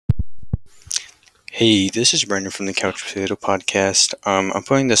Hey, this is Brendan from the Couch Potato Podcast. I'm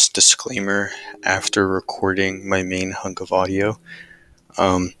putting this disclaimer after recording my main hunk of audio.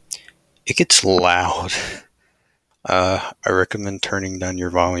 It gets loud. I recommend turning down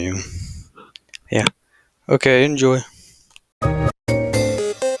your volume. Yeah. Okay, enjoy.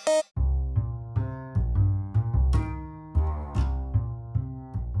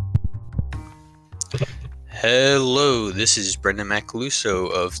 Hello, this is Brendan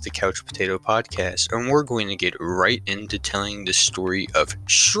Macaluso of the Couch Potato Podcast, and we're going to get right into telling the story of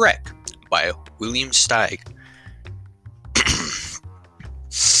Shrek by William Steig.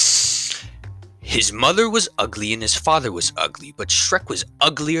 His mother was ugly and his father was ugly, but Shrek was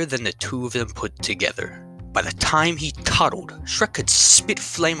uglier than the two of them put together. By the time he toddled, Shrek could spit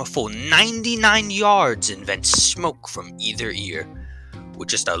flame a full 99 yards and vent smoke from either ear. With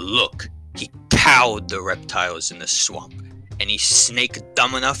just a look, he cowed the reptiles in the swamp. Any snake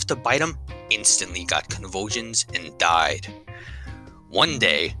dumb enough to bite him instantly got convulsions and died. One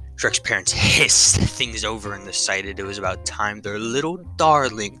day, Shrek's parents hissed things over and decided it was about time their little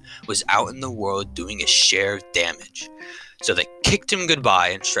darling was out in the world doing his share of damage. So they kicked him goodbye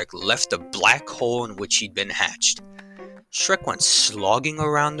and Shrek left the black hole in which he'd been hatched. Shrek went slogging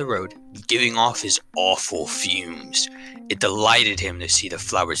around the road, giving off his awful fumes. It delighted him to see the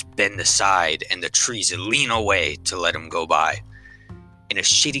flowers bend aside and the trees lean away to let him go by. In a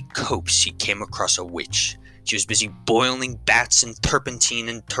shady copse, he came across a witch. She was busy boiling bats and turpentine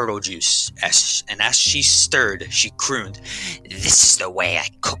and turtle juice, and as she stirred, she crooned, "This is the way I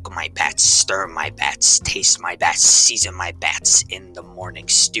cook my bats, stir my bats, taste my bats, season my bats, in the morning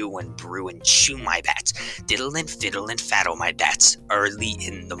stew and brew and chew my bats, diddle and fiddle and faddle my bats, early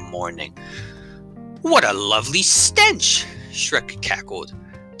in the morning." "What a lovely stench!" Shrek cackled.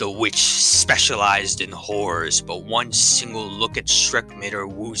 The witch specialized in horrors, but one single look at Shrek made her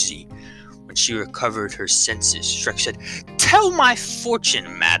woozy. When she recovered her senses, Shrek said, "Tell my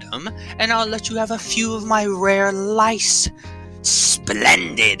fortune, madam, and I'll let you have a few of my rare lice."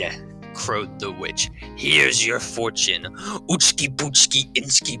 "Splendid!" crowed the witch. "Here's your fortune. Oochky boochky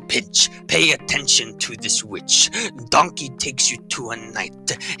insky pinch. Pay attention to this witch. Donkey takes you to a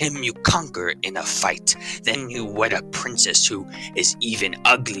knight. Him you conquer in a fight. Then you wed a princess who is even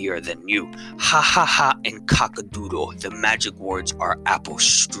uglier than you. Ha ha ha and cock-a-doodle. The magic words are apple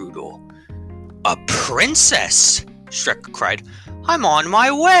strudel." "A princess!" Shrek cried. "I'm on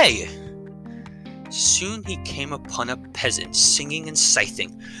my way!" Soon he came upon a peasant singing and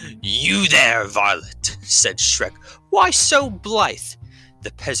scything. "You there, varlet," said Shrek. "Why so blithe?"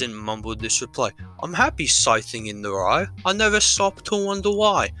 The peasant mumbled this reply. "I'm happy scything in the rye. I never stop to wonder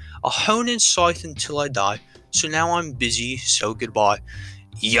why. I'll hone and scythe until I die. So now I'm busy, so goodbye."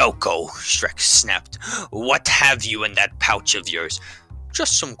 "Yoko," Shrek snapped. "What have you in that pouch of yours?"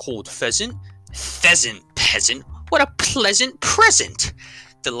 "Just some cold pheasant." "Pheasant, peasant, what a pleasant present!"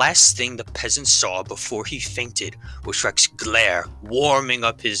 The last thing the peasant saw before he fainted was Shrek's glare warming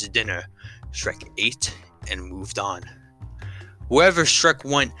up his dinner. Shrek ate and moved on. Wherever Shrek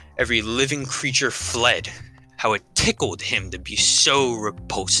went, every living creature fled. How it tickled him to be so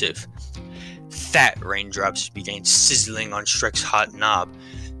repulsive. Fat raindrops began sizzling on Shrek's hot knob.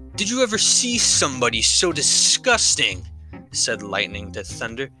 "Did you ever see somebody so disgusting?" said Lightning to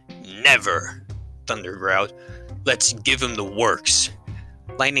Thunder. "Never," Thunder growled. "Let's give him the works."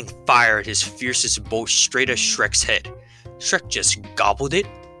 Lightning fired his fiercest bolt straight at Shrek's head. Shrek just gobbled it,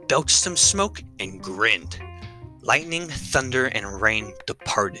 belched some smoke, and grinned. Lightning, thunder, and rain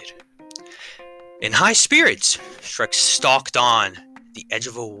departed. In high spirits, Shrek stalked on the edge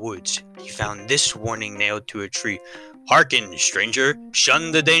of a woods. He found this warning nailed to a tree. "Hearken, stranger,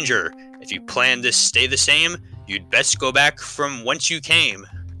 shun the danger. If you plan to stay the same, you'd best go back from whence you came."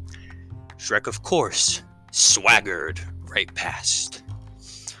 Shrek, of course, swaggered right past.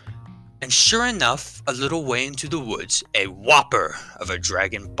 And sure enough, a little way into the woods, a whopper of a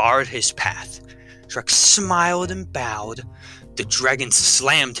dragon barred his path. Shrek smiled and bowed. The dragon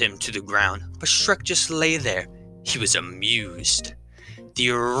slammed him to the ground, but Shrek just lay there. He was amused. The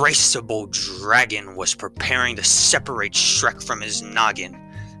irascible dragon was preparing to separate Shrek from his noggin,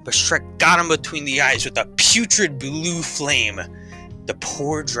 but Shrek got him between the eyes with a putrid blue flame. The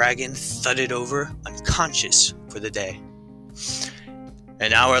poor dragon thudded over, unconscious for the day.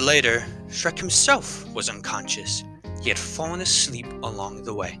 An hour later, Shrek himself was unconscious. He had fallen asleep along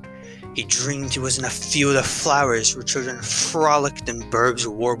the way. He dreamed he was in a field of flowers where children frolicked and birds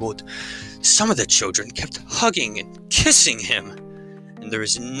warbled. Some of the children kept hugging and kissing him, and there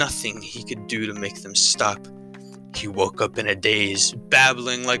was nothing he could do to make them stop. He woke up in a daze,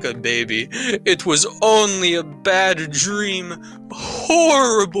 babbling like a baby. It was only a bad dream, a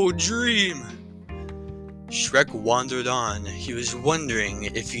horrible dream. Shrek wandered on. He was wondering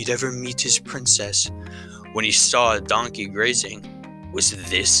if he'd ever meet his princess when he saw a donkey grazing. Was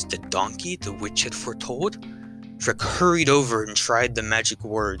this the donkey the witch had foretold? Shrek hurried over and tried the magic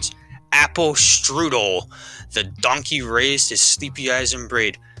words. Apple strudel! The donkey raised his sleepy eyes and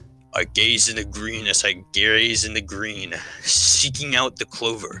brayed. I gaze in the green as I gaze in the green, seeking out the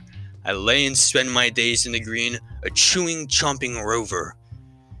clover. I lay and spend my days in the green, a chewing, chomping rover.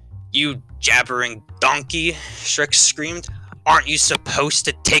 You jabbering donkey, Shrek screamed. Aren't you supposed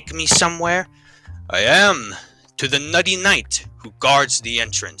to take me somewhere? I am, to the nutty knight who guards the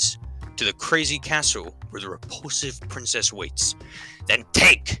entrance, to the crazy castle where the repulsive princess waits. Then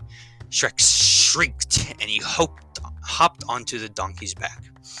take! Shrek shrieked, and he hopped onto the donkey's back.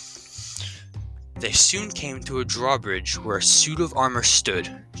 They soon came to a drawbridge where a suit of armor stood.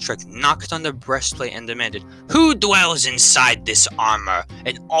 Shrek knocked on the breastplate and demanded, Who dwells inside this armor,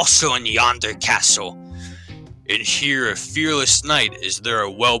 and also in yonder castle? In here a fearless knight, is there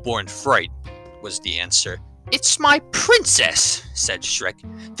a well-born fright? Was the answer. It's my princess, said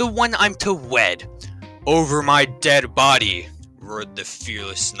Shrek, the one I'm to wed. Over my dead body, roared the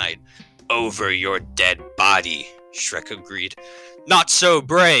fearless knight. Over your dead body, Shrek agreed. Not so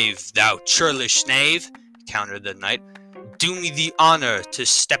brave, thou churlish knave, countered the knight. Do me the honor to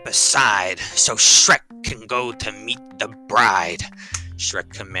step aside, so Shrek can go to meet the bride,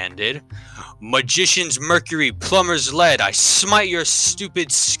 Shrek commanded. Magician's mercury, plumber's lead, I smite your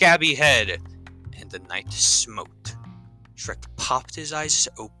stupid scabby head. And the knight smote. Shrek popped his eyes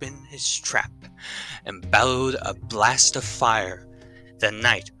open his trap, and bellowed a blast of fire. The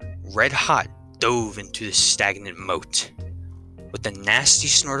knight, red hot, dove into the stagnant moat. With a nasty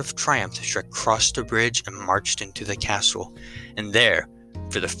snort of triumph, Shrek crossed the bridge and marched into the castle. And there,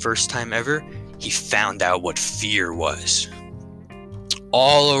 for the first time ever, he found out what fear was.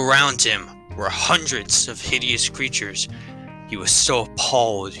 All around him were hundreds of hideous creatures. He was so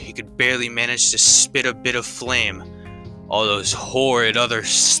appalled he could barely manage to spit a bit of flame. All those horrid others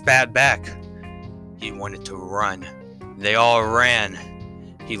spat back. He wanted to run. They all ran.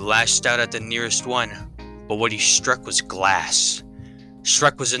 He lashed out at the nearest one, but what he struck was glass.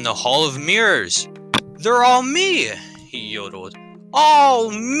 Shrek was in the Hall of Mirrors. They're all me, he yodeled. All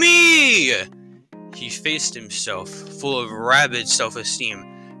me! He faced himself, full of rabid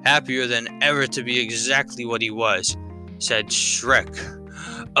self-esteem, happier than ever to be exactly what he was. Said Shrek,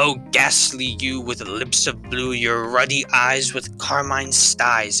 Oh ghastly you with lips of blue, your ruddy eyes with carmine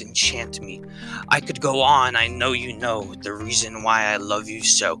styes enchant me. I could go on, I know you know, the reason why I love you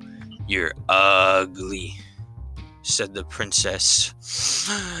so. You're ugly, said the princess.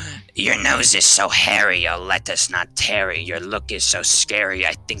 Your nose is so hairy, oh let us not tarry. Your look is so scary,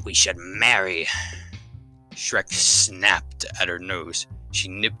 I think we should marry. Shrek snapped at her nose. She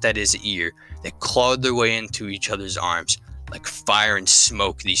nipped at his ear. They clawed their way into each other's arms. Like fire and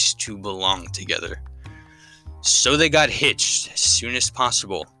smoke, these two belonged together. So they got hitched as soon as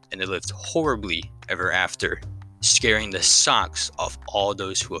possible, and they lived horribly ever after, scaring the socks off all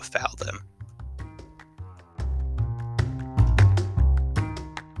those who afoul them.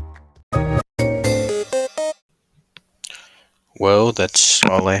 Well, that's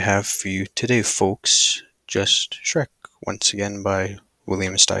all I have for you today, folks. Just Shrek, once again by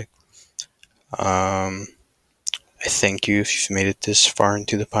William Steig. I thank you if you've made it this far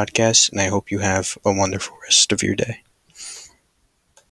into the podcast, and I hope you have a wonderful rest of your day.